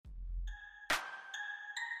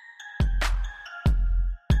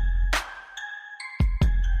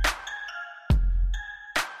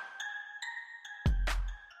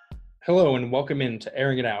Hello and welcome in to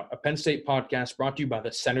Airing It Out, a Penn State podcast brought to you by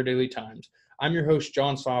the Center Daily Times. I'm your host,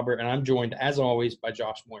 John Sauber, and I'm joined, as always, by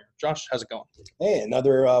Josh Moyer. Josh, how's it going? Hey,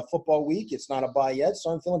 another football week. It's not a bye yet,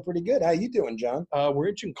 so I'm feeling pretty good. How you doing, John? We're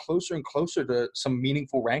inching closer and closer to some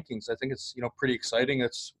meaningful rankings. I think it's pretty exciting.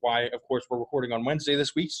 That's why, of course, we're recording on Wednesday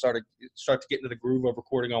this week. Start to get into the groove of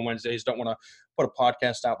recording on Wednesdays. Don't want to put a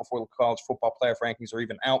podcast out before the college football playoff rankings are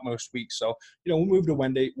even out most weeks. So we'll move to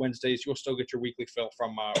Wednesdays. You'll still get your weekly fill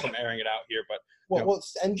from Airing It Out here, but well,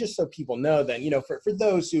 and just so people know, then for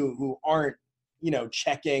those who aren't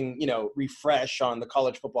checking, refresh on the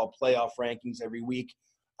college football playoff rankings every week.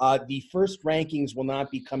 The first rankings will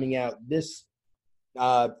not be coming out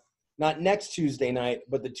not next Tuesday night,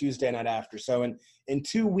 but the Tuesday night after. So in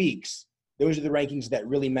 2 weeks, those are the rankings that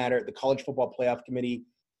really matter. The College Football Playoff Committee,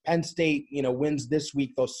 Penn State, wins this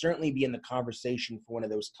week. They'll certainly be in the conversation for one of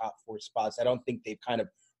those top 4 spots. I don't think they've kind of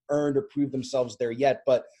earned or proved themselves there yet.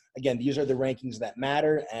 But again, these are the rankings that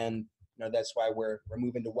matter. And that's why we're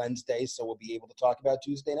moving to Wednesday, so we'll be able to talk about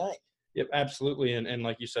Tuesday night. Yep, absolutely. And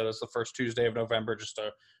like you said, it's the first Tuesday of November, just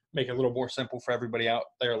to make it a little more simple for everybody out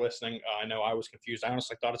there listening. I know I was confused. I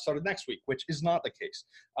honestly thought it started next week, which is not the case.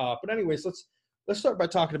 But anyways, let's start by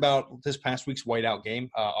talking about this past week's whiteout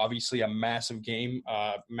game. Obviously a massive game,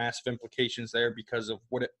 massive implications there because of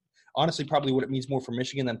probably what it means more for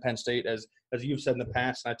Michigan than Penn State. As you've said in the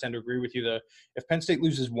past, and I tend to agree with you, if Penn State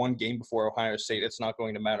loses one game before Ohio State, it's not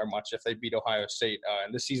going to matter much if they beat Ohio State.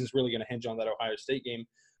 And this season's really going to hinge on that Ohio State game.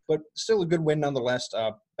 But still a good win nonetheless.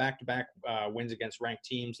 Back-to-back wins against ranked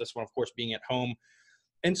teams. This one, of course, being at home.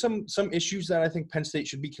 And some issues that I think Penn State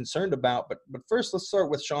should be concerned about. But first, let's start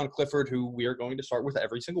with Sean Clifford, who we are going to start with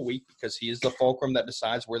every single week because he is the fulcrum that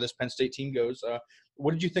decides where this Penn State team goes.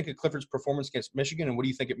 What did you think of Clifford's performance against Michigan, and what do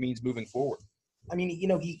you think it means moving forward? I mean,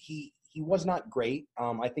 he was not great.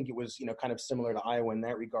 I think it was, kind of similar to Iowa in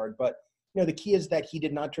that regard. But, the key is that he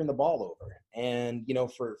did not turn the ball over. And,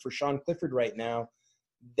 for Sean Clifford right now,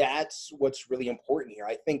 that's what's really important here.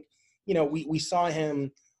 I think, we saw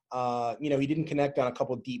him – he didn't connect on a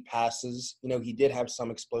couple of deep passes. He did have some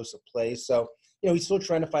explosive plays. So, he's still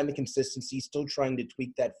trying to find the consistency, still trying to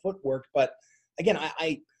tweak that footwork. But again,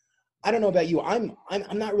 I don't know about you. I'm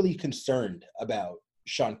not really concerned about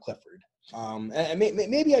Sean Clifford. And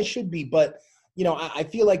maybe I should be, but I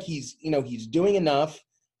feel like he's doing enough.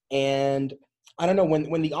 And I don't know,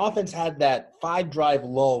 when the offense had that 5-drive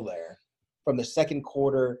lull there from the second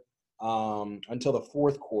quarter until the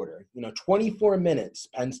fourth quarter, 24 minutes,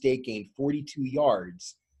 Penn State gained 42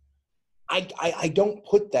 yards. I don't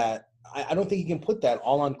put that. I don't think you can put that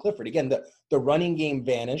all on Clifford. Again, the running game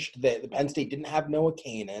vanished. The Penn State didn't have Noah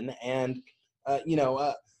Kanan. And,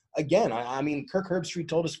 again, I mean, Kirk Herbstreit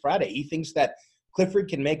told us Friday, he thinks that Clifford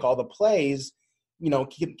can make all the plays,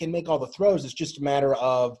 can make all the throws. It's just a matter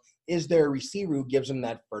of, is there a receiver who gives him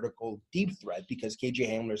that vertical deep threat? Because KJ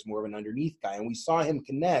Hamler is more of an underneath guy. And we saw him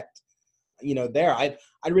connect there. I'd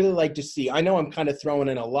really like to see, I know I'm kind of throwing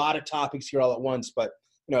in a lot of topics here all at once, but,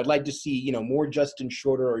 I'd like to see, more Justin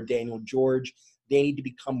Shorter or Daniel George. They need to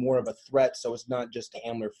become more of a threat, so it's not just a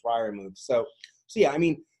Hamler-Fryer move. So yeah, I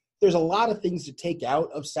mean, there's a lot of things to take out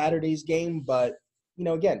of Saturday's game, but,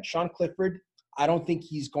 again, Sean Clifford, I don't think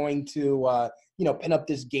he's going to, pin up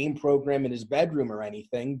this game program in his bedroom or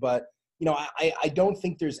anything, but, I don't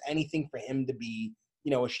think there's anything for him to be,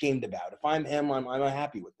 ashamed about. If I'm him, I'm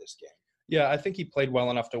happy with this game. Yeah, I think he played well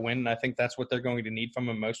enough to win, and I think that's what they're going to need from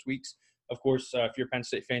him most weeks. Of course, if you're a Penn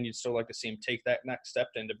State fan, you'd still like to see him take that next step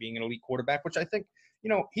into being an elite quarterback, which I think,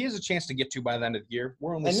 he has a chance to get to by the end of the year.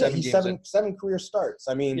 We're only 7 games in. Seven career starts.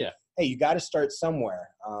 I mean, yeah. Hey, you got to start somewhere.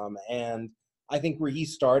 And I think where he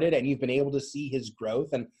started, and you've been able to see his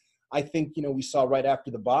growth. And I think, we saw right after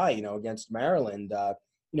the bye, against Maryland,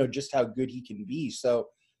 just how good he can be. So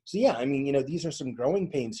yeah, I mean, these are some growing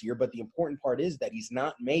pains here, but the important part is that he's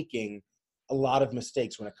not making a lot of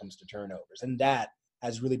mistakes when it comes to turnovers. And that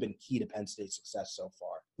has really been key to Penn State's success so far.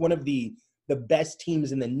 One of the best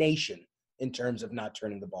teams in the nation in terms of not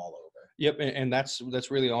turning the ball over. Yep, and that's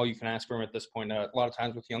really all you can ask for him at this point. A lot of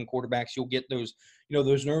times with young quarterbacks, you'll get those,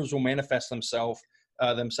 those nerves will manifest themselves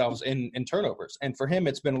in turnovers. And for him,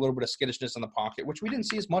 it's been a little bit of skittishness in the pocket, which we didn't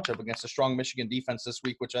see as much of against a strong Michigan defense this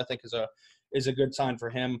week, which I think is a good sign for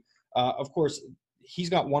him. Of course, he's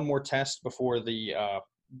got one more test before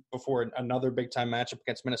another big-time matchup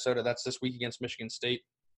against Minnesota. That's this week against Michigan State.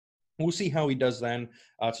 We'll see how he does then.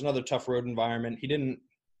 It's another tough road environment. He didn't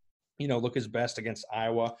look his best against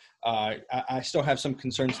Iowa. I still have some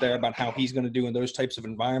concerns there about how he's going to do in those types of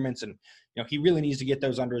environments. And, he really needs to get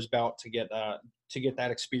those under his belt to get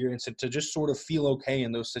that experience and to just sort of feel okay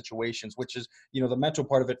in those situations, which is, the mental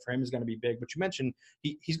part of it for him is going to be big. But you mentioned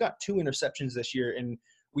he's got 2 interceptions this year, and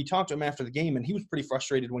we talked to him after the game, and he was pretty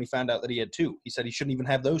frustrated when he found out that he had 2. He said he shouldn't even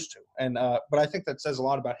have those 2. And but I think that says a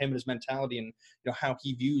lot about him and his mentality and, how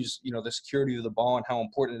he views, the security of the ball and how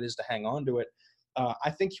important it is to hang on to it.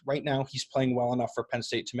 I think right now he's playing well enough for Penn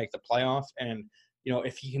State to make the playoff. And,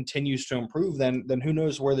 if he continues to improve, then who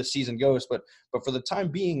knows where the season goes. But for the time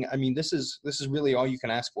being, I mean, this is really all you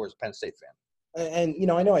can ask for as a Penn State fan.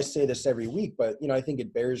 And, I know I say this every week, but, I think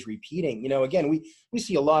it bears repeating. Again, we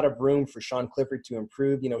see a lot of room for Sean Clifford to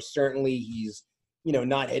improve. Certainly he's,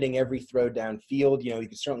 not hitting every throw downfield. He can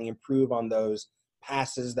certainly improve on those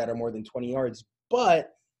passes that are more than 20 yards.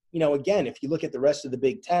 But, again, if you look at the rest of the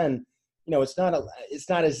Big Ten, it's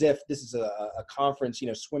not as if this is a conference,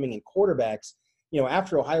 swimming in quarterbacks.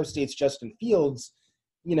 After Ohio State's Justin Fields,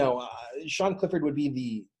 Sean Clifford would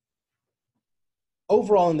be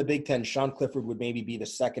overall in the Big Ten, Sean Clifford would maybe be the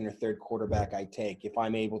second or third quarterback I take if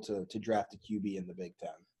I'm able to draft a QB in the Big Ten.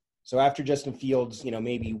 So after Justin Fields,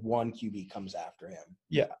 maybe one QB comes after him.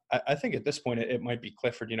 Yeah, I think at this point it might be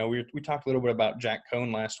Clifford. We talked a little bit about Jack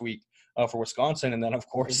Cohn last week for Wisconsin, and then, of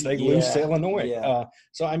course, they lose to Illinois. Yeah.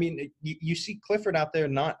 So, I mean, you see Clifford out there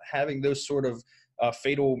not having those sort of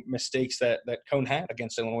fatal mistakes that Cohn had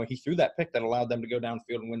against Illinois. He threw that pick that allowed them to go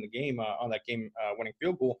downfield and win the game on that game-winning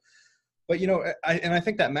field goal. But, I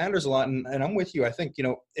think that matters a lot, and I'm with you. I think,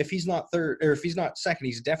 if he's not third or if he's not second,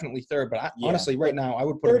 he's definitely third. But honestly, right now, I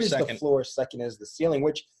would put him second. Third is the floor, second is the ceiling,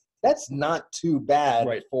 which that's not too bad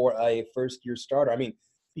for a first-year starter. I mean,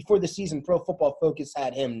 before the season, Pro Football Focus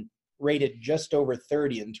had him rated just over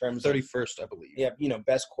 30 in terms 31st, I believe. Yeah,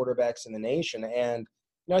 best quarterbacks in the nation. And,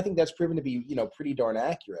 I think that's proven to be, pretty darn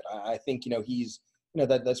accurate. I think, he's,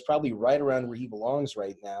 that's probably right around where he belongs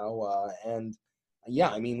right now. And, yeah,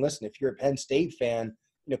 I mean, listen, if you're a Penn State fan,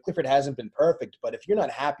 Clifford hasn't been perfect, but if you're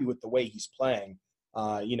not happy with the way he's playing,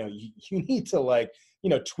 you need to,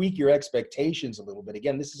 tweak your expectations a little bit.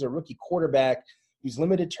 Again, this is a rookie quarterback who's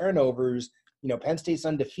limited turnovers. Penn State's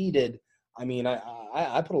undefeated. I mean,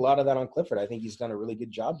 I put a lot of that on Clifford. I think he's done a really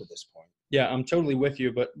good job to this point. Yeah, I'm totally with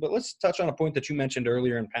you. But let's touch on a point that you mentioned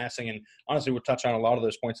earlier in passing, and honestly, we'll touch on a lot of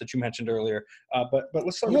those points that you mentioned earlier. But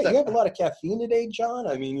let's start with that. You have a lot of caffeine today, John.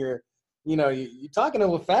 I mean, you're talking a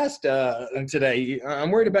little fast today. I'm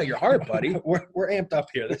worried about your heart, buddy. We're amped up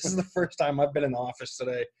here. This is the first time I've been in the office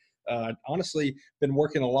today. Honestly, been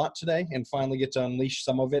working a lot today and finally get to unleash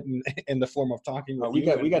some of it in the form of talking with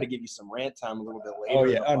you. We got to give you some rant time a little bit later. Oh,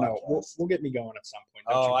 yeah. No. We'll get me going at some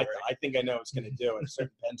point. I think I know what's going to do it. A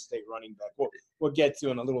certain Penn State running back. We'll get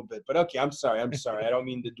to in a little bit. But, okay, I'm sorry. I don't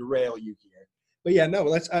mean to derail you here. But, yeah, no,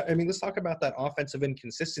 let's talk about that offensive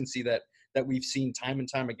inconsistency that we've seen time and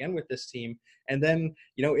time again with this team. And then,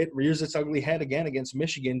 it rears its ugly head again against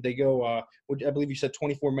Michigan. They go, I believe you said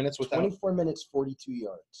 24 minutes without. 24 minutes, 42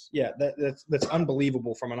 yards. Yeah, that's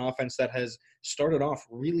unbelievable from an offense that has started off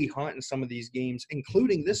really hot in some of these games,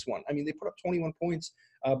 including this one. I mean, they put up 21 points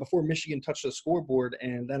before Michigan touched the scoreboard,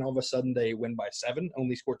 and then all of a sudden they win by 7,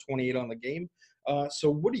 only scored 28 on the game. So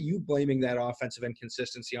what are you blaming that offensive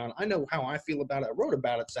inconsistency on? I know how I feel about it. I wrote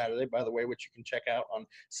about it Saturday, by the way, which you can check out on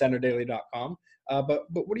SenatorDaily.com. But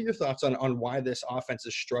what are your thoughts on why this offense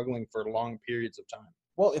is struggling for long periods of time?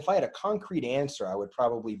 Well, if I had a concrete answer, I would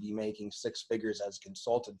probably be making 6 figures as a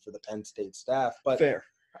consultant for the Penn State staff. But fair.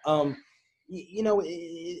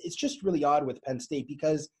 It's just really odd with Penn State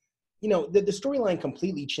because, the storyline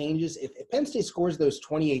completely changes. If Penn State scores those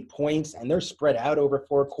 28 points and they're spread out over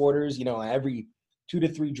 4 quarters, every 2 to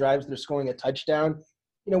 3 drives they're scoring a touchdown,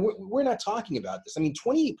 we're not talking about this. I mean,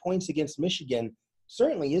 28 points against Michigan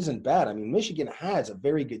certainly isn't bad. I mean, Michigan has a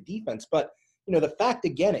very good defense, but the fact,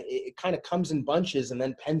 again, it kind of comes in bunches and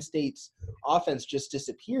then Penn State's offense just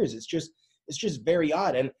disappears. It's just very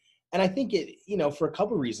odd. And I think it, for a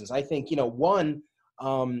couple of reasons. I think, one,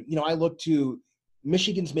 I look to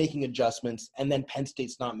Michigan's making adjustments and then Penn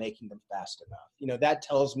State's not making them fast enough. That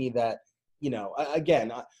tells me that,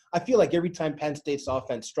 again, I feel like every time Penn State's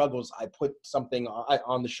offense struggles, I put something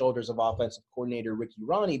on the shoulders of offensive coordinator Ricky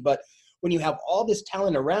Rahne. But when you have all this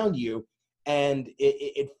talent around you and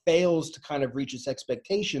it fails to kind of reach its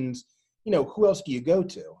expectations, who else do you go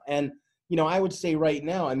to? And, I would say right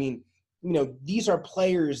now, I mean, these are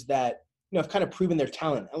players that, have kind of proven their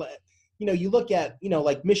talent. You look at,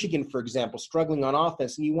 like Michigan, for example, struggling on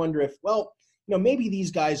offense, and you wonder if, maybe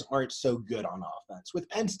these guys aren't so good on offense. With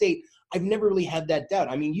Penn State, I've never really had that doubt.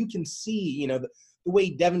 I mean, you can see, the way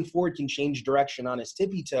Devin Ford can change direction on his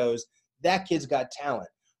tippy toes, that kid's got talent.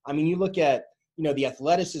 I mean, you look at, the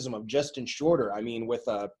athleticism of Justin Shorter. I mean, with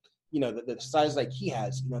the size like he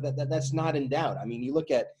has, that's not in doubt. I mean, you look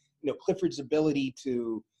at, Clifford's ability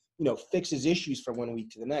to, fix his issues from one week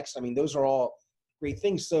to the next. I mean, those are all great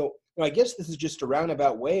things. So, I guess this is just a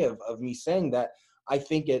roundabout way of me saying that I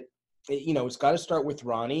think it's got to start with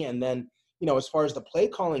Ronnie. And then, as far as the play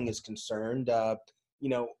calling is concerned, I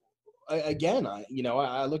look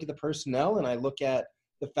at the personnel and I look at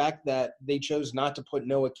the fact that they chose not to put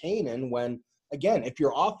Noah Cain in when, again, if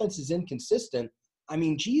your offense is inconsistent, I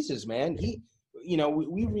mean, Jesus, man,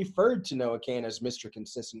 we referred to Noah Cain as Mr.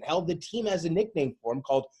 Consistent. Hell, the team has a nickname for him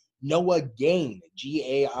called Noah Gain,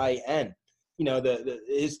 Gain.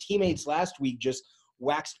 His teammates last week just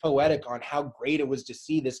waxed poetic on how great it was to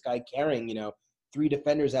see this guy carrying, 3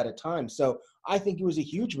 defenders at a time. So I think it was a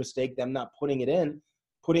huge mistake them not putting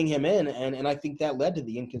him in, and I think that led to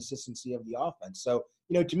the inconsistency of the offense. So,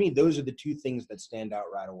 to me, those are the 2 things that stand out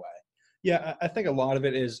right away. Yeah, I think a lot of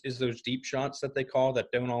it is those deep shots that they call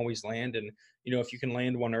that don't always land. And, if you can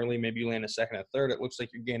land one early, maybe you land a second and third, it looks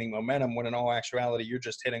like you're gaining momentum when in all actuality, you're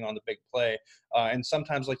just hitting on the big play. And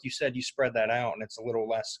sometimes, like you said, you spread that out and it's a little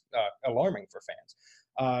less alarming for fans.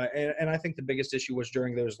 And I think the biggest issue was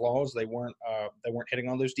during those lulls, they weren't hitting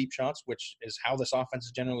on those deep shots, which is how this offense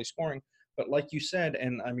is generally scoring. But like you said,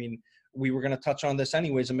 and I mean, we were going to touch on this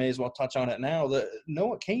anyways, I may as well touch on it now.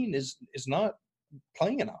 Noah Cain is not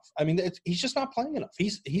playing enough. I mean, he's just not playing enough.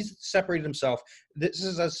 He's separated himself. This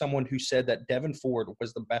is as someone who said that Devin Ford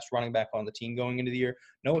was the best running back on the team going into the year.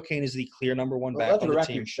 Noah Cain is the clear number 1 back on the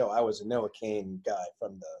record team. Show I was a Noah Cain guy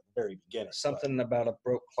from the very beginning. Something about a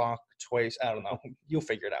broke clock twice. I don't know. You'll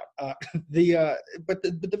figure it out. But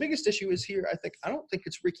the biggest issue is here. I don't think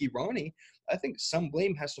it's Ricky Ronnie. I think some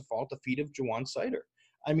blame has to fall at the feet of Juwan Sider.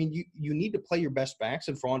 I mean, you need to play your best backs,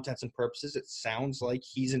 and for all intents and purposes, it sounds like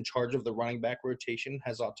he's in charge of the running back rotation,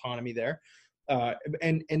 has autonomy there.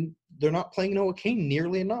 And they're not playing Noah Cain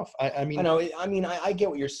nearly enough. I get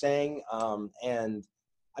what you're saying. And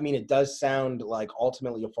I mean, it does sound like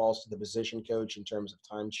ultimately it falls to the position coach in terms of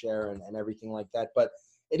timeshare and everything like that. But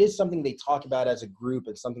it is something they talk about as a group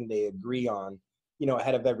and something they agree on,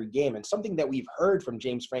 ahead of every game. And something that we've heard from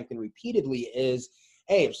James Franklin repeatedly is,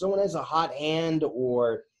 hey, if someone has a hot hand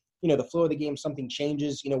or, the flow of the game, something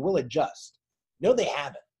changes, we'll adjust. No, they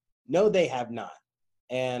haven't. No, they have not.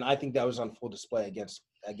 And I think that was on full display against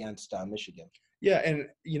Michigan. Yeah, and,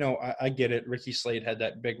 I get it. Ricky Slade had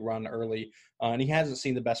that big run early, and he hasn't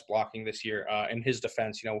seen the best blocking this year. In his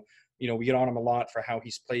defense, we get on him a lot for how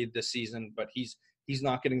he's played this season, but he's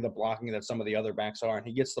not getting the blocking that some of the other backs are, and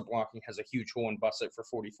he gets the blocking, has a huge hole and busts it for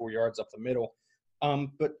 44 yards up the middle.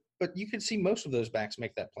 But you can see most of those backs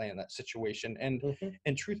make that play in that situation. And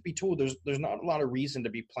and truth be told, there's not a lot of reason to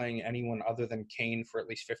be playing anyone other than Cain for at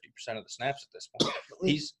least 50% of the snaps at this point.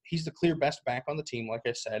 He's the clear best back on the team, like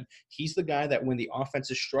I said. He's the guy that when the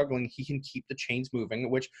offense is struggling, he can keep the chains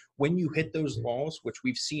moving, which when you hit those lulls, which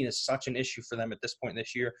we've seen is such an issue for them at this point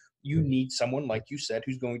this year, you need someone, like you said,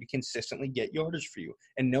 who's going to consistently get yardage for you.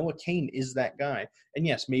 And Noah Cain is that guy. And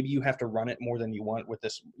yes, maybe you have to run it more than you want with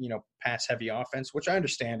this, pass-heavy offense, which I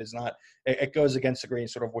understand is not – it goes against the grain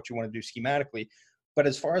sort of what you want to do schematically. But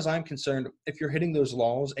as far as I'm concerned, if you're hitting those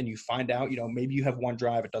lulls and you find out, maybe you have one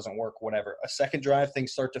drive, it doesn't work, whatever. A second drive,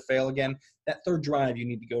 things start to fail again. That third drive, you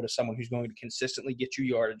need to go to someone who's going to consistently get you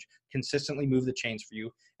yardage, consistently move the chains for you.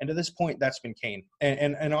 And to this point, that's been Cain.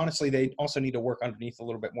 And honestly, they also need to work underneath a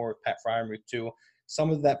little bit more with Pat Freiermuth too. Some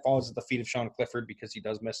of that falls at the feet of Sean Clifford because he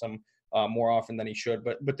does miss them more often than he should.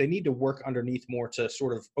 But they need to work underneath more to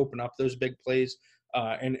sort of open up those big plays.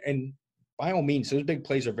 And by all means, those big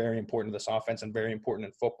plays are very important to this offense and very important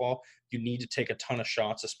in football. You need to take a ton of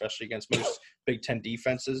shots, especially against most Big Ten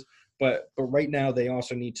defenses. But right now, they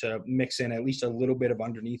also need to mix in at least a little bit of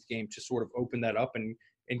underneath game to sort of open that up and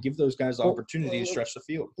give those guys the opportunity to stretch the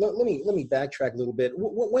field. Let me backtrack a little bit.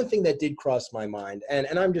 One thing that did cross my mind, and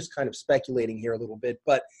I'm just kind of speculating here a little bit,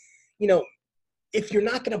 but, if you're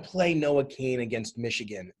not going to play Noah Cain against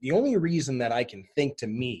Michigan, the only reason that I can think to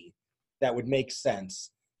me that would make sense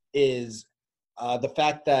is the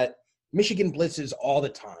fact that Michigan blitzes all the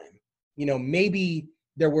time. Maybe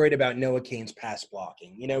they're worried about Noah Cain's pass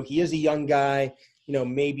blocking. He is a young guy.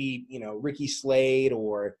 Maybe, Ricky Slade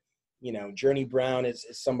or, Journey Brown is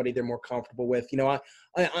somebody they're more comfortable with.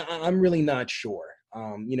 I'm really not sure.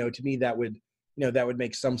 To me, that would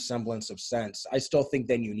make some semblance of sense. I still think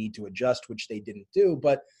then you need to adjust, which they didn't do.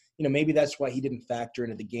 But, maybe that's why he didn't factor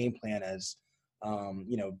into the game plan as,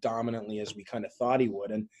 dominantly as we kind of thought he would.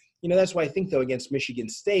 And, that's why I think, though, against Michigan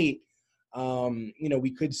State,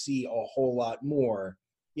 we could see a whole lot more,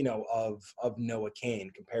 of Noah Cain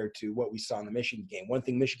compared to what we saw in the Michigan game. One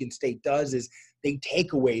thing Michigan State does is they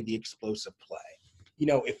take away the explosive play.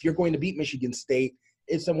 If you're going to beat Michigan State,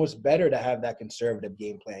 it's almost better to have that conservative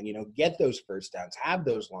game plan, get those first downs, have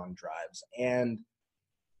those long drives. And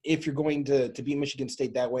if you're going to beat Michigan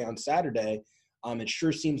State that way on Saturday, it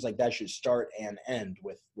sure seems like that should start and end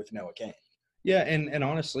with Noah Cain. Yeah, and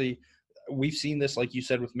honestly, we've seen this, like you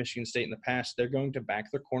said, with Michigan State in the past. They're going to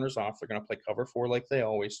back their corners off. They're going to play cover 4 like they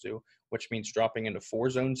always do, which means dropping into 4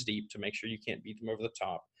 zones deep to make sure you can't beat them over the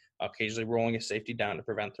top, occasionally rolling a safety down to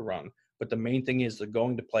prevent the run. But the main thing is they're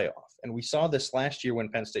going to play off. And we saw this last year when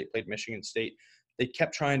Penn State played Michigan State. They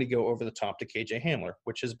kept trying to go over the top to KJ Hamler,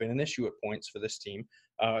 which has been an issue at points for this team.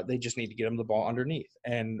 They just need to get him the ball underneath.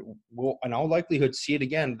 And we'll, in all likelihood, see it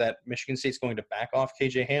again that Michigan State's going to back off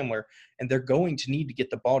KJ Hamler, and they're going to need to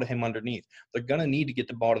get the ball to him underneath. They're going to need to get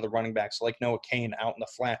the ball to the running backs like Noah Cain out in the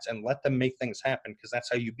flats and let them make things happen, because that's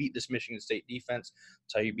how you beat this Michigan State defense.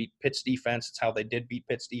 It's how you beat Pitt's defense. It's how they did beat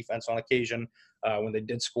Pitt's defense on occasion when they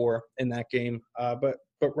did score in that game. But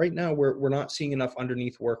right now we're not seeing enough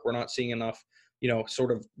underneath work. We're not seeing enough,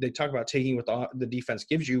 sort of, they talk about taking what the defense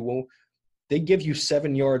gives you. Well, they give you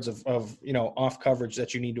 7 yards of off coverage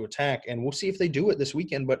that you need to attack, and we'll see if they do it this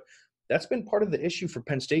weekend. But that's been part of the issue for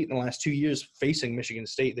Penn State in the last 2 years facing Michigan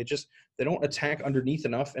State. They don't attack underneath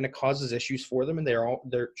enough, and it causes issues for them, and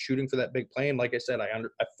they're shooting for that big play. And like I said, I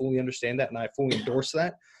fully understand that, and I fully endorse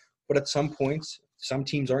that. But at some points, some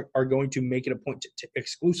teams are going to make it a point to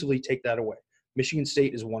exclusively take that away. Michigan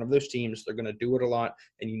State is one of those teams. They're going to do it a lot,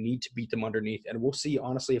 and you need to beat them underneath. And we'll see,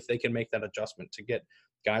 honestly, if they can make that adjustment to get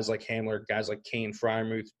guys like Hamler, guys like Cain,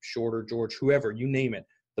 Freiermuth, Shorter, George, whoever, you name it,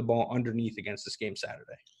 the ball underneath against this game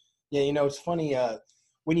Saturday. Yeah, it's funny.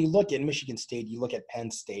 When you look at Michigan State, you look at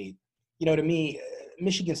Penn State. To me,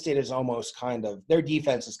 Michigan State is almost their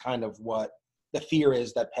defense is kind of what the fear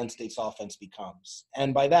is that Penn State's offense becomes.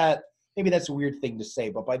 And by that, maybe that's a weird thing to say,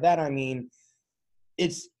 but by that I mean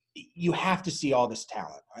you have to see all this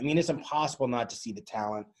talent. I mean, it's impossible not to see the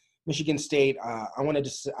talent. Michigan State, I want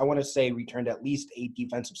to say, returned at least 8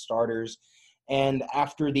 defensive starters. And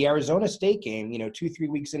after the Arizona State game, 2-3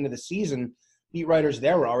 weeks into the season, beat writers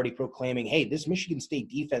there were already proclaiming, hey, this Michigan State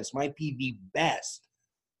defense might be the best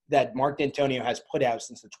that Mark D'Antonio has put out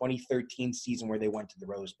since the 2013 season where they went to the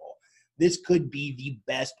Rose Bowl. This could be the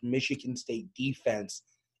best Michigan State defense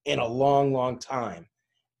in a long, long time.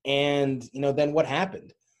 And, then what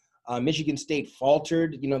happened? Michigan State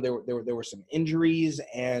faltered. There were some injuries,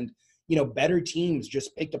 and, better teams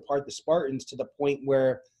just picked apart the Spartans to the point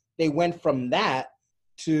where they went from that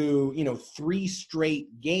to, 3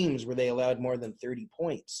 straight games where they allowed more than 30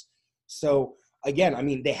 points. So, again, I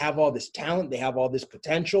mean, they have all this talent, they have all this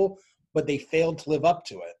potential, but they failed to live up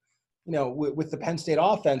to it. With the Penn State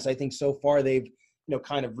offense, I think so far they've,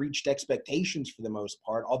 kind of reached expectations for the most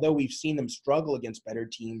part, although we've seen them struggle against better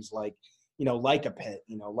teams like a Pitt,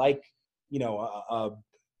 an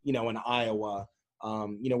Iowa,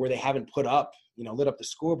 where they haven't lit up the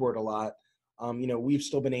scoreboard a lot. We've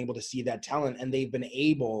still been able to see that talent, and they've been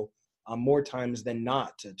able more times than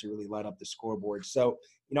not to really light up the scoreboard. So,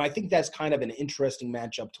 I think that's kind of an interesting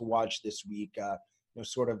matchup to watch this week,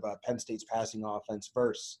 Penn State's passing offense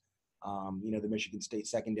versus, the Michigan State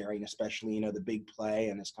secondary, and especially, the big play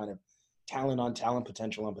and this kind of talent on talent,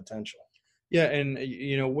 potential on potential. Yeah, and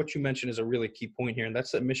what you mentioned is a really key point here, and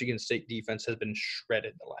that's that Michigan State defense has been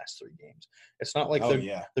shredded the last 3 games. It's not like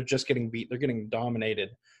they're just getting beat; they're getting dominated.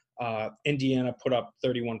 Indiana put up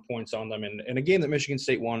 31 points on them in a game that Michigan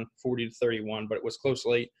State won 40-31, but it was close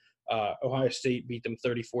late. Ohio State beat them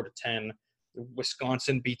 34-10.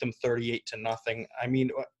 Wisconsin beat them 38-0. I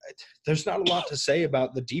mean, there's not a lot to say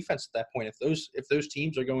about the defense at that point. If those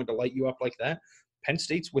teams are going to light you up like that, Penn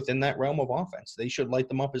State's within that realm of offense. They should light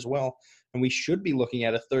them up as well, and we should be looking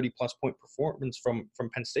at a 30-plus point performance from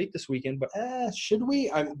Penn State this weekend. But should we?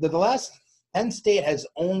 The last Penn State has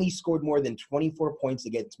only scored more than 24 points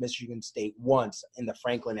against Michigan State once in the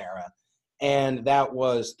Franklin era, and that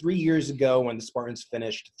was 3 years ago when the Spartans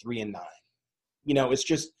finished 3-9. It's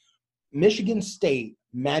just Michigan State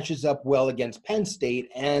matches up well against Penn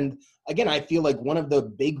State, and again, I feel like one of the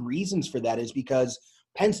big reasons for that is because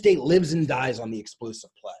Penn State lives and dies on the explosive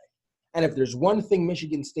play. And if there's one thing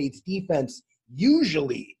Michigan State's defense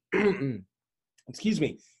usually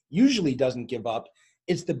doesn't give up,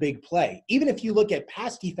 it's the big play. Even if you look at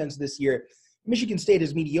pass defense this year, Michigan State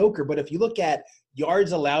is mediocre, but if you look at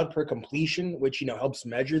yards allowed per completion, which, helps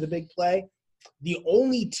measure the big play, the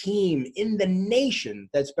only team in the nation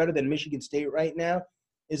that's better than Michigan State right now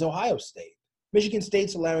is Ohio State. Michigan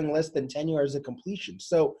State's allowing less than 10 yards of completion.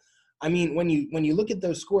 So I mean, when you look at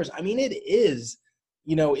those scores, I mean, it is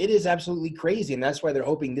absolutely crazy, and that's why they're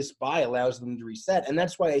hoping this bye allows them to reset. And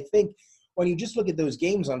that's why I think when you just look at those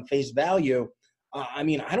games on face value, I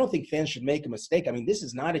mean, I don't think fans should make a mistake. I mean, this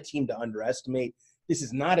is not a team to underestimate. This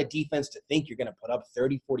is not a defense to think you're going to put up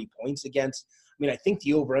 30, 40 points against. I mean, I think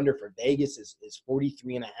the over-under for Vegas is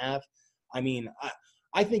 43.5. I mean,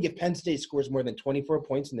 I think if Penn State scores more than 24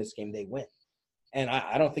 points in this game, they win. And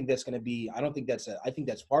I don't think that's going to be – I think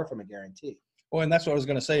that's far from a guarantee. Well, and that's what I was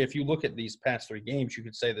going to say. If you look at these past 3 games, you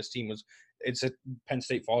could say this team Penn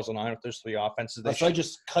State falls in line with those 3 offenses. So I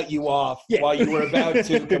just cut you off while you were about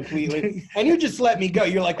to completely, and you just let me go.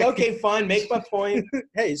 You're like, okay, fine, make my point.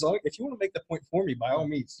 Hey, as long, if you want to make the point for me, by all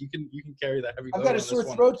means, you can carry that heavy. I've got a sore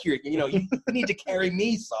throat here. You need to carry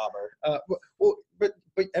me, Sauber.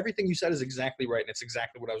 But everything you said is exactly right, and it's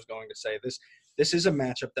exactly what I was going to say. This is a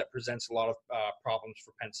matchup that presents a lot of problems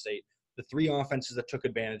for Penn State. The 3 offenses that took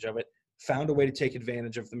advantage of it found a way to take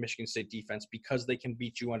advantage of the Michigan State defense because they can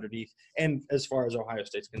beat you underneath. And as far as Ohio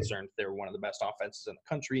State's concerned, they're one of the best offenses in the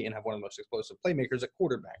country and have one of the most explosive playmakers at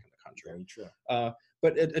quarterback in the country. Very true.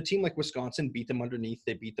 But a team like Wisconsin beat them underneath.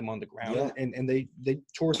 They beat them on the ground, and they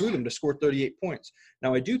tore through them to score 38 points.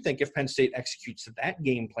 Now, I do think if Penn State executes that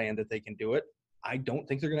game plan that they can do it, I don't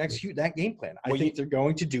think they're going to execute that game plan. I think they're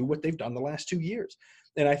going to do what they've done the last 2 years.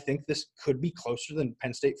 And I think this could be closer than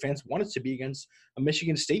Penn State fans want it to be against a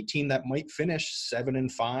Michigan State team that might finish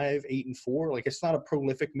 7-5, 8-4. Like, it's not a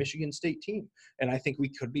prolific Michigan State team. And I think we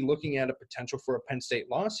could be looking at a potential for a Penn State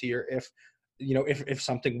loss here if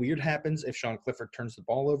something weird happens, if Sean Clifford turns the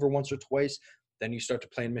ball over once or twice, then you start to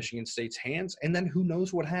play in Michigan State's hands, and then who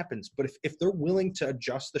knows what happens. But if they're willing to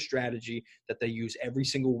adjust the strategy that they use every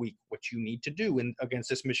single week, which you need to do against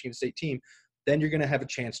this Michigan State team, then you're going to have a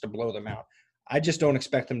chance to blow them out. I just don't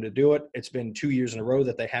expect them to do it. It's been 2 years in a row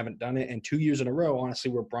that they haven't done it, and 2 years in a row, honestly,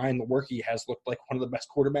 where Brian Lewerke has looked like one of the best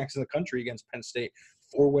quarterbacks in the country against Penn State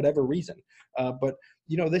for whatever reason. But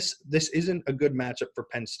this isn't a good matchup for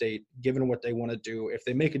Penn State, given what they want to do. If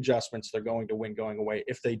they make adjustments, they're going to win going away.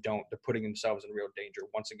 If they don't, they're putting themselves in real danger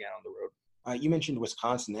once again on the road. You mentioned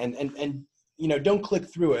Wisconsin, and don't click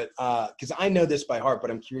through it because I know this by heart,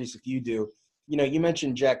 but I'm curious if you do. You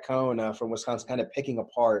mentioned Jack Cohn from Wisconsin kind of picking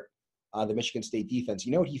apart the Michigan State defense.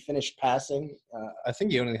 You know what he finished passing? I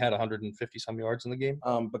think he only had 150-some yards in the game.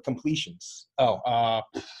 But completions.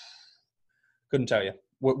 Couldn't tell you.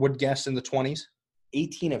 Would guess in the 20s?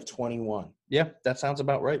 18 of 21. Yeah, that sounds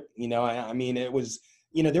about right. I mean, it was,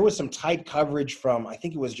 there was some tight coverage from, I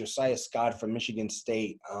think it was Josiah Scott from Michigan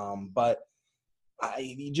State. But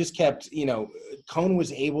he just kept, Cohn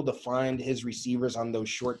was able to find his receivers on those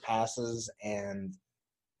short passes. And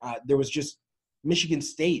there was just, Michigan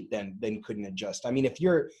State then couldn't adjust. I mean, if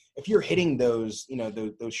you're hitting those,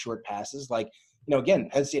 those short passes, like, again,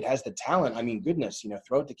 Penn State has the talent. I mean, goodness,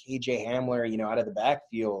 throw it to KJ Hamler, out of the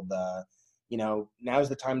backfield. Now's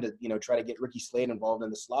the time to, try to get Ricky Slade involved in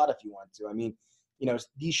the slot if you want to. I mean,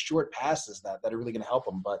 these short passes that are really going to help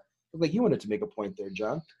them. But like you wanted to make a point there,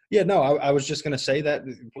 John. Yeah, no, I was just going to say that,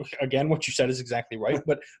 again, what you said is exactly right.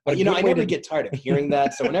 But I never get tired of hearing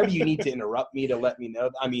that. So whenever you need to interrupt me to let me know,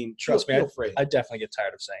 I mean, trust me, feel free. I definitely get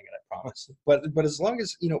tired of saying it, I promise. But as long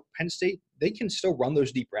as, Penn State, they can still run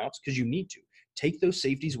those deep routes because you need to. Take those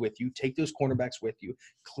safeties with you. Take those cornerbacks with you.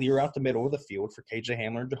 Clear out the middle of the field for KJ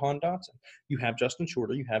Hamler and Jahan Dotson. You have Justin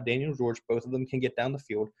Shorter. You have Daniel George. Both of them can get down the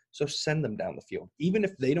field. So send them down the field. Even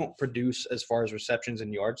if they don't produce as far as receptions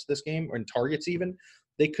and yards this game or in targets even,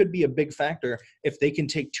 they could be a big factor if they can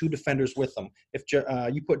take 2 defenders with them. If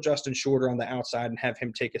you put Justin Shorter on the outside and have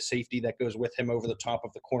him take a safety that goes with him over the top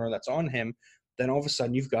of the corner that's on him, then all of a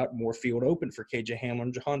sudden you've got more field open for KJ Hamler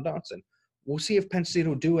and Jahan Dotson. We'll see if Penn State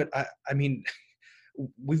will do it. I mean,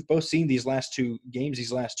 we've both seen these last 2 games,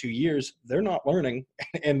 these last 2 years. They're not learning.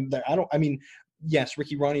 And yes,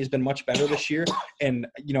 Ricky Ronnie has been much better this year. And,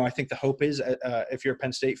 I think the hope is if you're a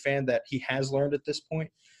Penn State fan that he has learned at this point.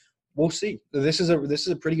 We'll see. This is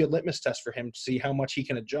a pretty good litmus test for him to see how much he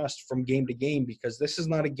can adjust from game to game, because this is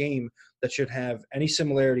not a game that should have any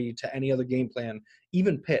similarity to any other game plan,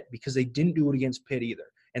 even Pitt, because they didn't do it against Pitt either,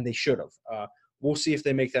 and they should have. We'll see if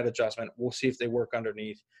they make that adjustment. We'll see if they work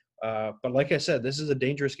underneath. But like I said, this is a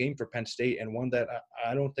dangerous game for Penn State, and one that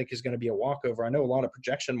I don't think is going to be a walkover. I know a lot of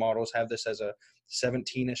projection models have this as a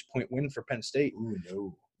 17-ish point win for Penn State. Ooh,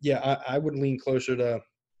 no. Yeah, I would lean closer to,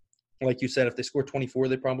 like you said, if they score 24,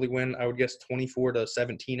 they probably win. I would guess 24 to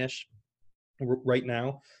 17-ish right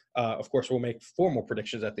now. Of course, we'll make formal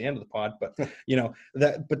predictions at the end of the pod, but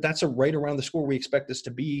that's right around the score we expect this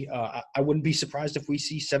to be. I wouldn't be surprised if we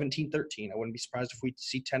see 17-13. I wouldn't be surprised if we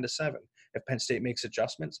see 10-7. If Penn State makes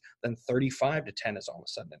adjustments, then 35-10 is all of a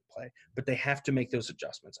sudden in play. But they have to make those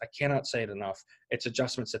adjustments. I cannot say it enough. It's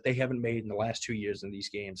adjustments that they haven't made in the last 2 years in these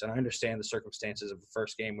games. And I understand the circumstances of the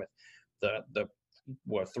first game with the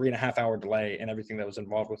 3.5 hour delay and everything that was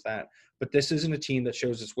involved with that. But this isn't a team that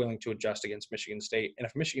shows it's willing to adjust against Michigan State. And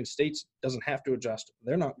if Michigan State doesn't have to adjust,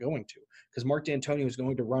 they're not going to, because Mark D'Antonio is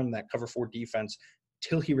going to run that cover 4 defense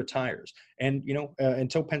till he retires. And,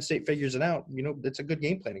 until Penn State figures it out, it's a good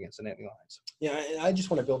game plan against the Nittany Lions. Yeah, I just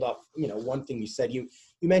want to build off, one thing you said. You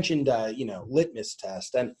mentioned, litmus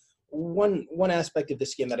test. And one aspect of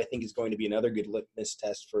this game that I think is going to be another good litmus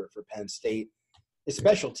test for Penn State is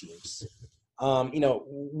special teams.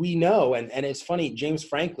 We know, and it's funny, James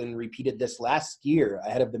Franklin repeated this last year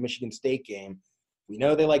ahead of the Michigan State game. We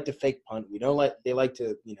know they like to fake punt. We know they like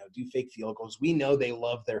to, do fake field goals. We know they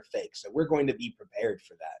love their fakes. So we're going to be prepared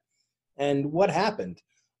for that. And what happened?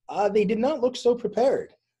 They did not look so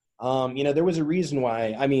prepared. There was a reason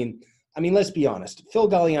why. I mean, let's be honest. Phil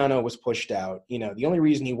Galliano was pushed out. The only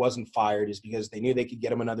reason he wasn't fired is because they knew they could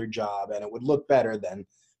get him another job, and it would look better than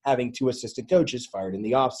having 2 assistant coaches fired in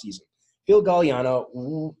the offseason. Phil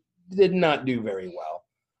Galliano did not do very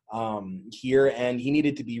well here, and he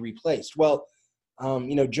needed to be replaced. Well,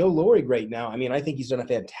 Joe Lorig right now, I think he's done a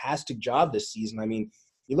fantastic job this season.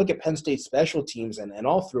 You look at Penn State special teams and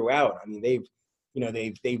all throughout, they've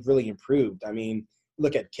really improved.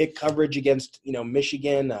 Look at kick coverage against,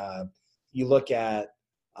 Michigan. You look at,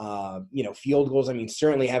 field goals.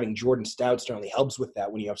 Certainly having Jordan Stout certainly helps with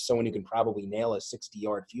that when you have someone who can probably nail a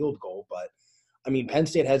 60-yard field goal. But, Penn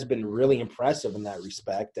State has been really impressive in that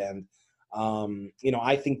respect. And,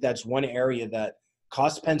 I think that's one area that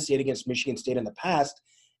cost Penn State against Michigan State in the past.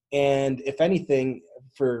 And if anything,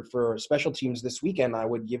 for special teams this weekend, I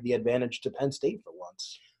would give the advantage to Penn State for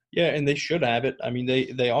once. Yeah, and they should have it.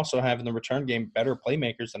 They also have in the return game better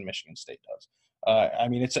playmakers than Michigan State does.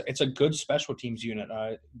 It's a good special teams unit.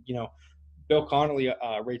 Bill Connolly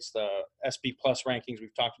rates the SB Plus rankings.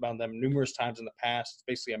 We've talked about them numerous times in the past. It's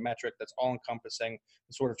basically a metric that's all-encompassing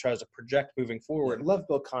and sort of tries to project moving forward. I love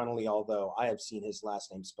Bill Connolly, although I have seen his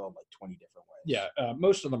last name spelled like 20 different ways. Yeah,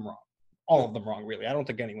 most of them wrong. All of them wrong, really. I don't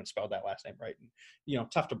think anyone spelled that last name right.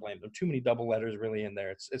 And, tough to blame them. Too many double letters really in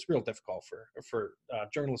there. It's real difficult for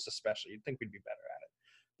journalists especially. You'd think we'd be better at it.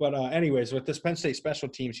 But anyways, with this Penn State special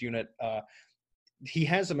teams unit, he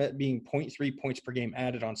has them at being 0.3 points per game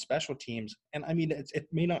added on special teams. And, it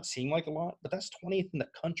may not seem like a lot, but that's 20th in the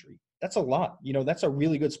country. That's a lot. That's a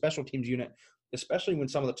really good special teams unit, especially when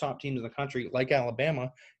some of the top teams in the country, like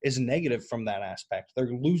Alabama, is negative from that aspect.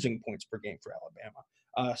 They're losing points per game for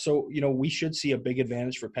Alabama. So, we should see a big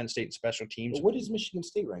advantage for Penn State special teams. Well, what is Michigan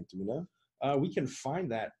State ranked? Do we know? We can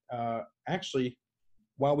find that. Actually,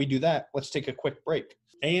 while we do that, let's take a quick break.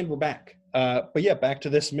 And we're back. But yeah, back to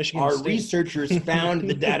this Michigan State. Our researchers found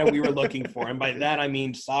the data we were looking for. And by that, I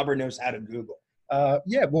mean Sauber knows how to Google.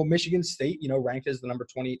 Michigan State, ranked as the number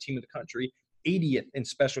 28 team in the country, 80th in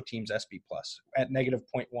special teams SB Plus at negative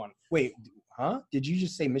 0.1. Wait, huh? Did you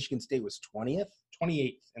just say Michigan State was 20th?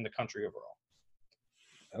 28th in the country overall.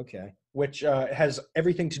 Okay. Which has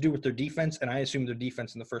everything to do with their defense, and I assume their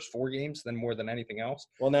defense in the first 4 games than more than anything else.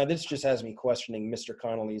 Well, now this just has me questioning Mr.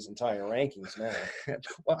 Connolly's entire rankings now.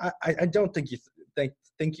 Well, I don't think you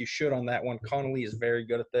think you should on that one. Connolly is very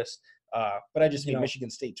good at this. But I just mean Michigan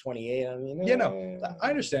State 28. I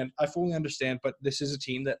understand. I fully understand. But this is a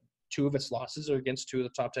team that 2 of its losses are against 2 of the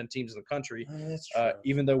top 10 teams in the country. That's true.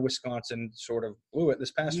 Even though Wisconsin sort of blew it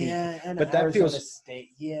this past week. Yeah, but that Arizona feels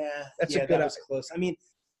State. Yeah, that's yeah, a good. That was close.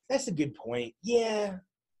 That's a good point. Yeah.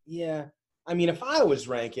 If I was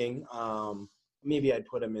ranking, maybe I'd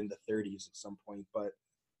put him in the 30s at some point. But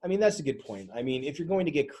that's a good point. If you're going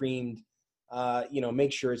to get creamed,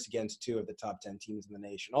 make sure it's against 2 of the top 10 teams in the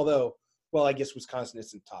nation. Although, well, I guess Wisconsin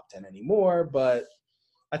isn't top 10 anymore, but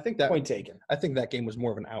I think that point taken. I think that game was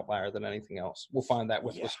more of an outlier than anything else. We'll find that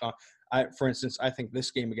with Wisconsin. For instance, I think this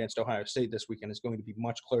game against Ohio State this weekend is going to be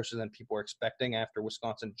much closer than people are expecting after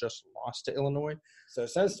Wisconsin just lost to Illinois. So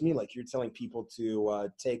it sounds to me like you're telling people to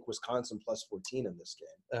take Wisconsin plus 14 in this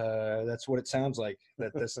game. That's what it sounds like.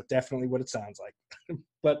 That's definitely what it sounds like.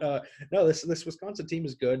 But no, this Wisconsin team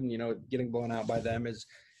is good, and getting blown out by them is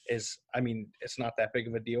it's not that big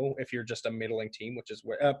of a deal if you're just a middling team, which is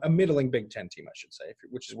a middling Big Ten team, I should say,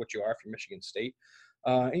 which is what you are if you're Michigan State.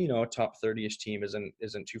 A top 30-ish team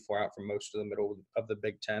isn't too far out from most of the middle of the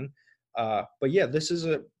Big Ten. But yeah,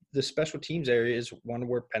 the special teams area is one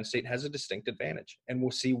where Penn State has a distinct advantage, and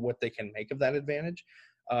we'll see what they can make of that advantage.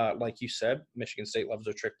 Like you said, Michigan State loves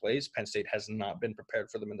their trick plays. Penn State has not been prepared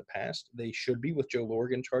for them in the past. They should be with Joe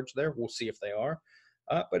Lorg in charge there. We'll see if they are.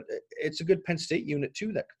 But it's a good Penn State unit,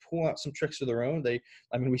 too, that could pull out some tricks of their own.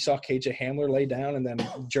 We saw KJ Hamler lay down and then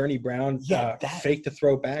Journey Brown fake the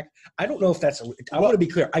throw back. I don't know if that's – I want to be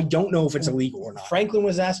clear. I don't know if it's illegal or not. Franklin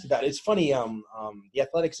was asked about it. It's funny. The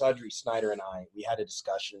Athletics' Audrey Snyder and I, we had a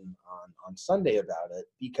discussion on Sunday about it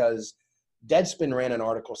because Deadspin ran an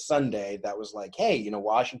article Sunday that was like, hey,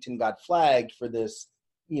 Washington got flagged for this,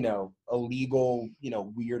 illegal,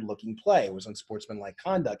 weird-looking play. It was unsportsmanlike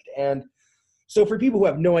conduct. And – so for people who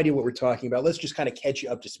have no idea what we're talking about, let's just kind of catch you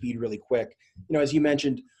up to speed really quick. As you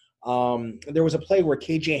mentioned, there was a play where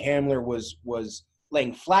KJ Hamler was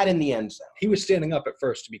laying flat in the end zone. He was standing up at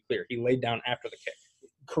first, to be clear. He laid down after the kick.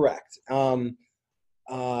 Correct. And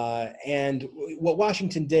what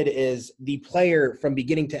Washington did is the player from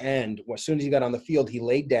beginning to end, as soon as he got on the field, he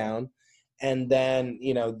laid down. And then,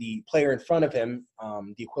 the player in front of him,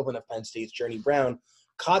 the equivalent of Penn State's Journey Brown,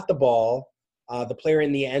 caught the ball. The player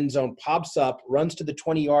in the end zone pops up, runs to the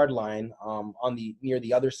 20-yard line near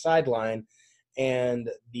the other sideline, and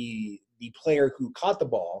the player who caught the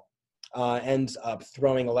ball ends up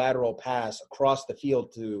throwing a lateral pass across the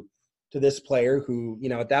field to this player who,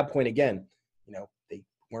 at that point again, they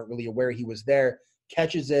weren't really aware he was there,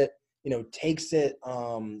 catches it, takes it,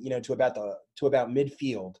 to about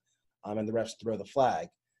midfield, and the refs throw the flag.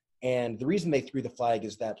 And the reason they threw the flag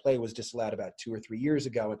is that play was disallowed about 2 or 3 years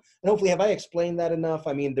ago. And hopefully, have I explained that enough?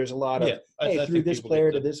 I mean, there's a lot of, I threw this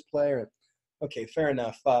player to this player. Okay, fair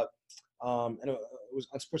enough. And it was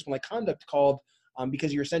unsportsmanlike conduct called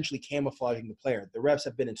because you're essentially camouflaging the player. The refs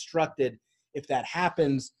have been instructed, if that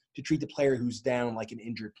happens, to treat the player who's down like an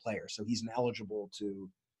injured player. So he's ineligible to,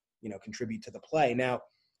 contribute to the play. Now,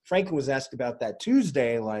 Franklin was asked about that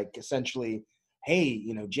Tuesday, like essentially, hey,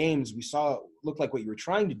 James, we saw looked like what you were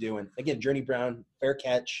trying to do. And again, Journey Brown, fair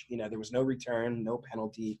catch. There was no return, no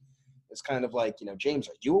penalty. It's kind of like, James,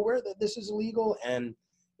 are you aware that this is illegal? And,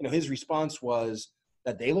 his response was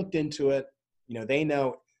that they looked into it. They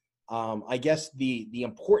know. I guess the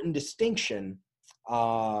important distinction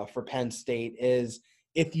for Penn State is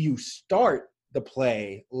if you start the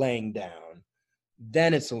play laying down,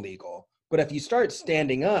 then it's illegal. But if you start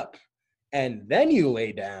standing up and then you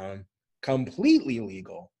lay down, completely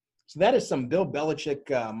legal. So that is some Bill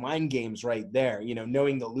Belichick mind games right there,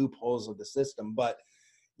 knowing the loopholes of the system. But,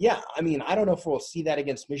 yeah, I mean, I don't know if we'll see that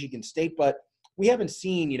against Michigan State, but we haven't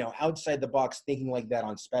seen, outside the box thinking like that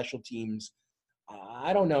on special teams.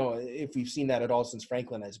 I don't know if we've seen that at all since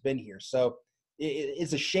Franklin has been here. So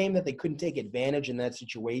it's a shame that they couldn't take advantage in that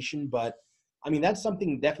situation. But, I mean, that's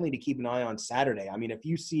something definitely to keep an eye on Saturday. I mean, if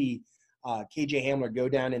you see KJ Hamler go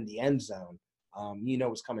down in the end zone,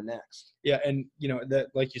 what's coming next. Yeah, and that,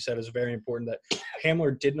 like you said, is very important that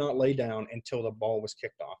Hamler did not lay down until the ball was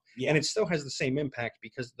kicked off. Yeah. And it still has the same impact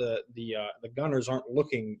because the gunners aren't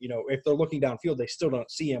looking. If they're looking downfield, they still don't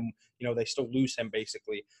see him. They still lose him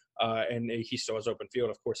basically, and he still has open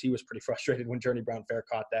field. Of course, he was pretty frustrated when Journey Brown Fair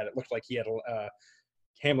caught that. It looked like he had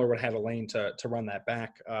Hamler would have had a lane to run that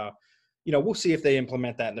back. We'll see if they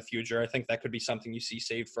implement that in the future. I think that could be something you see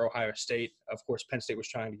saved for Ohio State. Of course, Penn State was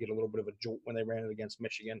trying to get a little bit of a jolt when they ran it against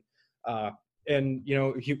Michigan. And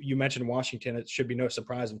you mentioned Washington. It should be no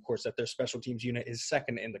surprise, of course, that their special teams unit is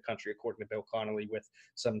second in the country, according to Bill Connolly, with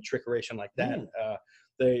some trickeration like that.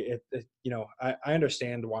 I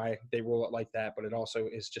understand why they rule it like that, but it also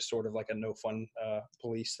is just sort of like a no fun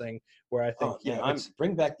police thing where I think,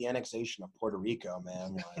 bring back the annexation of Puerto Rico,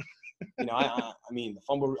 man. Like, I mean, the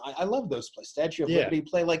fumble. I love those plays. Statue of Liberty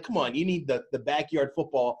play. Like, come on, you need the backyard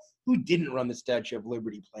football. Who didn't run the Statue of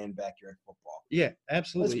Liberty playing backyard football? Yeah,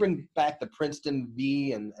 absolutely. Let's bring back the Princeton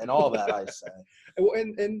V and all that. I say.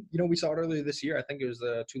 And we saw it earlier this year. I think it was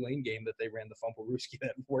the Tulane game that they ran the Fumble-Rooski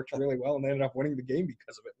that worked really well, and they ended up winning the game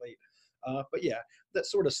because of it late. But yeah, that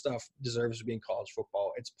sort of stuff deserves to be in college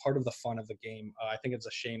football. It's part of the fun of the game. I think it's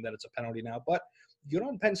a shame that it's a penalty now, but good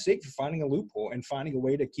on Penn State for finding a loophole and finding a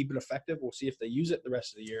way to keep it effective. We'll see if they use it the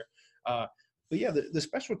rest of the year. But yeah, the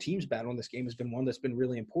special teams battle in this game has been one that's been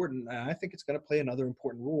really important. I think it's going to play another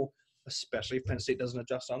important role, especially if Penn State doesn't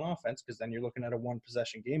adjust on offense, because then you're looking at a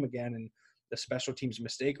one-possession game again, and the special teams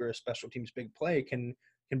mistake or a special teams big play can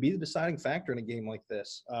be the deciding factor in a game like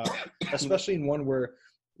this, especially in one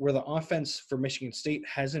where the offense for Michigan State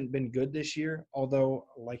hasn't been good this year, although,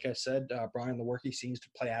 like I said, Brian Lewerke seems to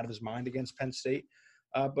play out of his mind against Penn State.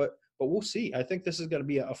 But we'll see. I think this is going to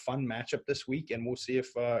be a fun matchup this week, and we'll see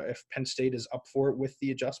if Penn State is up for it with the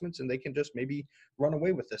adjustments and they can just maybe run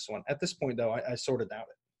away with this one. At this point, though, I sort of doubt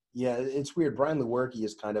it. Yeah, it's weird. Brian Lewerke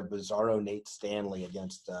is kind of bizarro Nate Stanley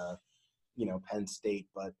against Penn State.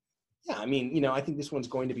 But yeah, I mean, I think this one's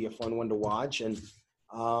going to be a fun one to watch. And,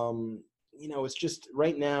 it's just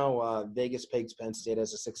right now, Vegas pegs Penn State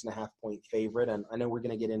as a 6.5-point favorite. And I know we're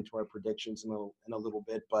going to get into our predictions in a little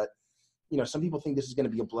bit, but, some people think this is going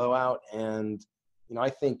to be a blowout. And, I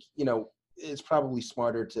think, it's probably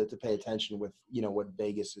smarter to pay attention with, what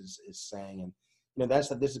Vegas is saying. And, that's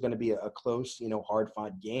that this is going to be a close,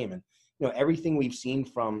 hard-fought game. And, everything we've seen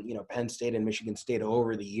from, Penn State and Michigan State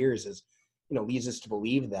over the years is, leads us to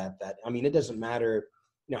believe that, I mean, it doesn't matter,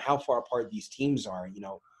 how far apart these teams are,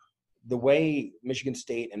 the way Michigan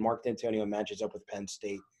State and Mark D'Antonio matches up with Penn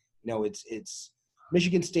State, it's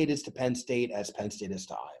Michigan State is to Penn State as Penn State is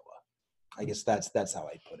to Iowa. I guess that's how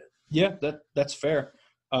I put it. Yeah, that's fair.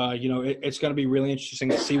 It's going to be really interesting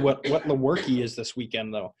to see what Lewerke is this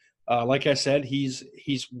weekend, though. Like I said, he's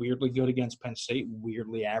weirdly good against Penn State,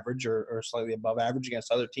 weirdly average or slightly above average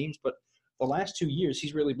against other teams. But the last 2 years,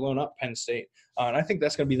 he's really blown up Penn State. And I think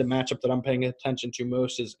that's going to be the matchup that I'm paying attention to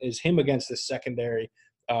most is him against this secondary.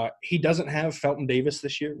 He doesn't have Felton Davis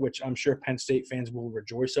this year, which I'm sure Penn State fans will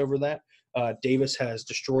rejoice over that. Davis has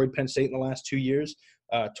destroyed Penn State in the last 2 years,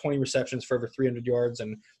 20 receptions for over 300 yards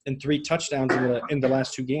and 3 touchdowns in the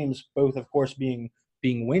last 2 games, both, of course, being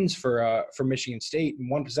wins for Michigan State and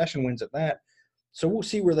 1 possession wins at that. So we'll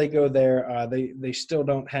see where they go there. They still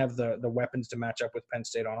don't have the weapons to match up with Penn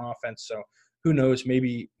State on offense. So who knows?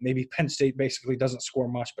 Maybe Penn State basically doesn't score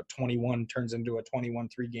much, but 21 turns into a 21-3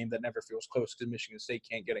 game that never feels close because Michigan State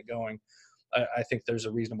can't get it going. I think there's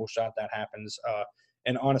a reasonable shot that happens.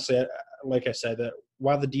 And honestly, like I said, that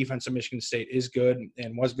while the defense of Michigan State is good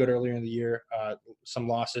and was good earlier in the year, some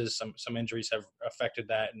losses, some injuries have affected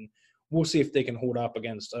that, and we'll see if they can hold up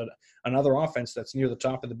against another offense that's near the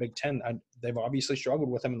top of the Big Ten. They've obviously struggled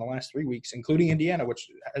with them in the last 3 weeks, including Indiana, which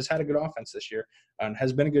has had a good offense this year and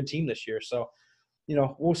has been a good team this year. So,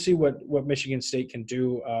 we'll see what Michigan State can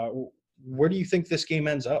do. Where do you think this game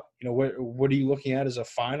ends up? What are you looking at as a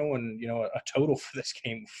final and, a total for this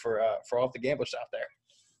game for all of the gamblers out there?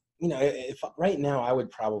 If right now I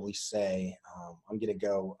would probably say I'm going to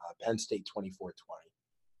go Penn State 24-20.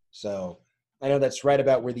 So I know that's right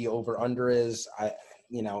about where the over-under is. I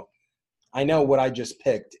know what I just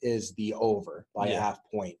picked is the over by a half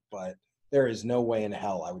point, but there is no way in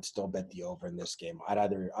hell I would still bet the over in this game.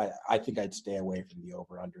 I think I'd stay away from the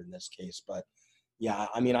over-under in this case. But, yeah,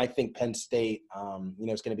 I mean, I think Penn State,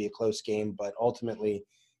 it's going to be a close game, but ultimately,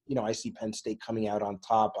 I see Penn State coming out on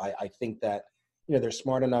top. I think that, they're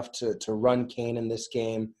smart enough to run Kane in this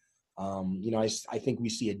game. I think we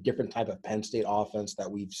see a different type of Penn State offense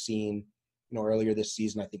that we've seen, earlier this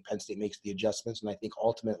season. I think Penn State makes the adjustments, and I think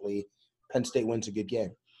ultimately Penn State wins a good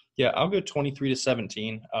game. Yeah, I'll go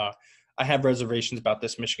 23-17. I have reservations about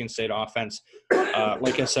this Michigan State offense.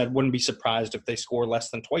 Like I said, wouldn't be surprised if they score less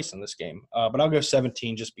than twice in this game. But I'll go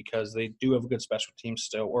 17 just because they do have a good special teams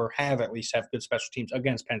still, or have good special teams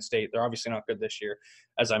against Penn State. They're obviously not good this year,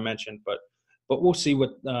 as I mentioned, but we'll see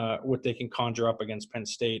what they can conjure up against Penn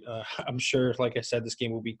State. I'm sure, like I said, this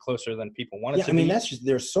game will be closer than people want it to be. I mean,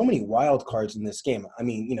 there's so many wild cards in this game. I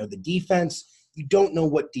mean, the defense, you don't know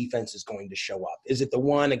what defense is going to show up. Is it the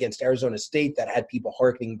one against Arizona State that had people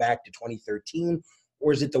harkening back to 2013,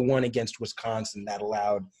 or is it the one against Wisconsin that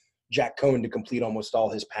allowed Jack Coan to complete almost all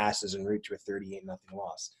his passes en route to a 38-0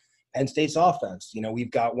 loss? Penn State's offense,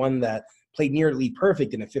 we've got one that played nearly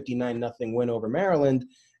perfect in a 59-0 win over Maryland,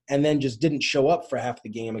 and then just didn't show up for half the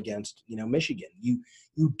game against, Michigan.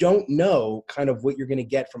 You don't know kind of what you're going to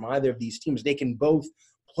get from either of these teams. They can both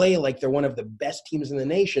play like they're one of the best teams in the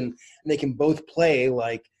nation, and they can both play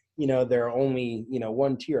like, they're only,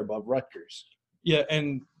 one tier above Rutgers. Yeah,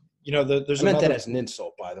 and there's I meant that as an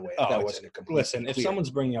insult, by the way. That wasn't a complete. Listen, if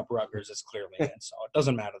someone's bringing up Rutgers, it's clearly an insult. It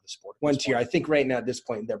doesn't matter the sport. One tier. I think right now at this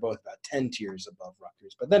point they're both about 10 tiers above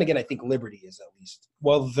Rutgers. But then again, I think Liberty is at least.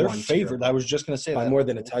 Well, they're favored. I was just going to say by that. More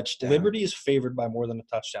than a touchdown. Liberty is favored by more than a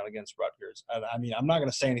touchdown against Rutgers. I mean, I'm not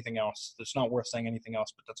going to say anything else. It's not worth saying anything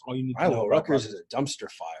else. But that's all you need to know. Rutgers is a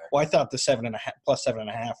dumpster fire. Well, I thought the 7.5 plus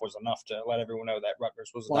 7.5 was enough to let everyone know that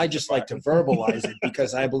Rutgers was. Well, I just like to verbalize it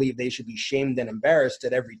because I believe they should be shamed and embarrassed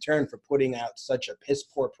at every turn for putting out such a piss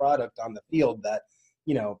poor product on the field that,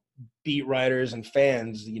 beat writers and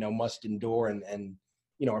fans, must endure and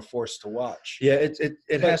are forced to watch. Yeah,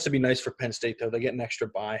 it has to be nice for Penn State, though. They get an extra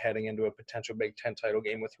bye heading into a potential Big Ten title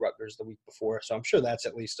game with Rutgers the week before. So I'm sure that's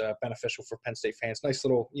at least beneficial for Penn State fans. Nice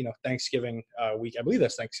little, Thanksgiving week. I believe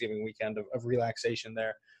that's Thanksgiving weekend of relaxation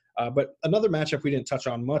there. But another matchup we didn't touch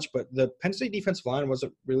on much, but the Penn State defensive line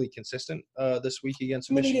wasn't really consistent this week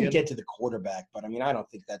against Michigan. They didn't get to the quarterback, but I don't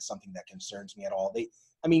think that's something that concerns me at all.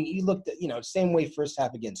 I mean, you looked at, same way first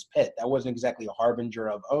half against Pitt. That wasn't exactly a harbinger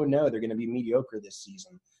of, oh, no, they're going to be mediocre this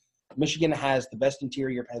season. Michigan has the best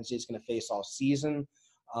interior Penn State's going to face all season.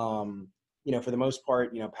 For the most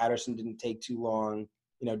part, Patterson didn't take too long,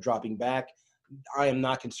 dropping back. I am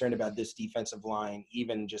not concerned about this defensive line,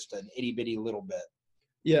 even just an itty-bitty little bit.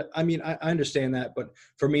 Yeah, I mean, I understand that, but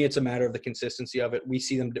for me, it's a matter of the consistency of it. We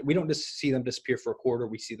don't just see them disappear for a quarter.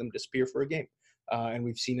 We see them disappear for a game. And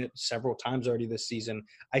we've seen it several times already this season.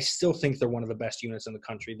 I still think they're one of the best units in the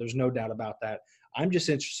country. There's no doubt about that. I'm just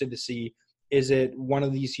interested to see, is it one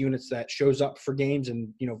of these units that shows up for games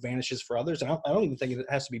and, vanishes for others? And I don't even think it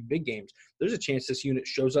has to be big games. There's a chance this unit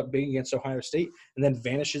shows up big against Ohio State and then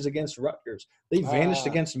vanishes against Rutgers. They vanished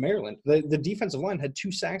against Maryland. The defensive line had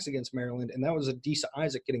 2 sacks against Maryland, and that was Adisa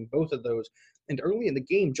Isaac getting both of those. And early in the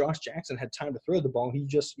game, Josh Jackson had time to throw the ball. He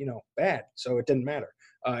just, bad, so it didn't matter.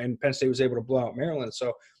 And Penn State was able to blow out Maryland.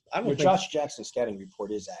 So I don't think Josh Jackson's scouting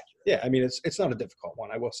report is accurate. Yeah, I mean, it's not a difficult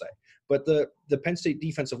one, I will say. But the Penn State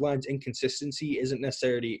defensive line's inconsistency isn't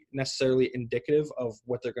necessarily indicative of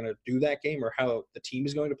what they're going to do that game or how the team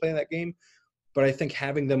is going to play that game. But I think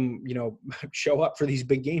having them, show up for these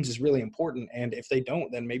big games is really important. And if they don't,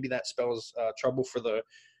 then maybe that spells trouble for the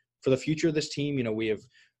future of this team. We have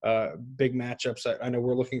big matchups I know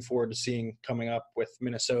we're looking forward to seeing coming up with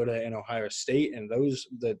Minnesota and Ohio State, and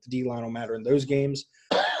the D-line will matter in those games.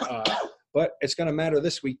 But it's going to matter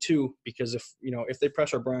this week too, because if they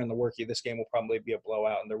pressure Brian Lewerke, this game will probably be a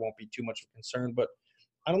blowout and there won't be too much of concern. But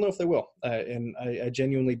I don't know if they will, and I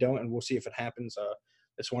genuinely don't, and we'll see if it happens.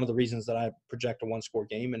 It's one of the reasons that I project a 1-score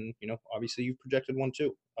game, and obviously you've projected one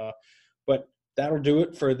too. But that'll do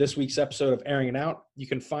it for this week's episode of Airing It Out. You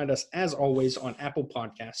can find us, as always, on Apple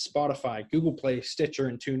Podcasts, Spotify, Google Play, Stitcher,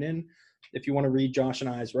 and TuneIn. If you want to read Josh and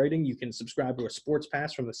I's writing, you can subscribe to a sports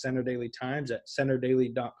pass from the Center Daily Times at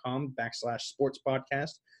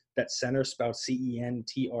centerdaily.com/sportspodcast. That's center spelled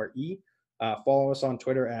CENTRE. Follow us on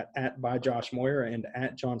Twitter at @byJoshMoyer and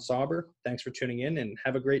 @JohnSauber. Thanks for tuning in, and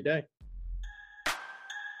have a great day.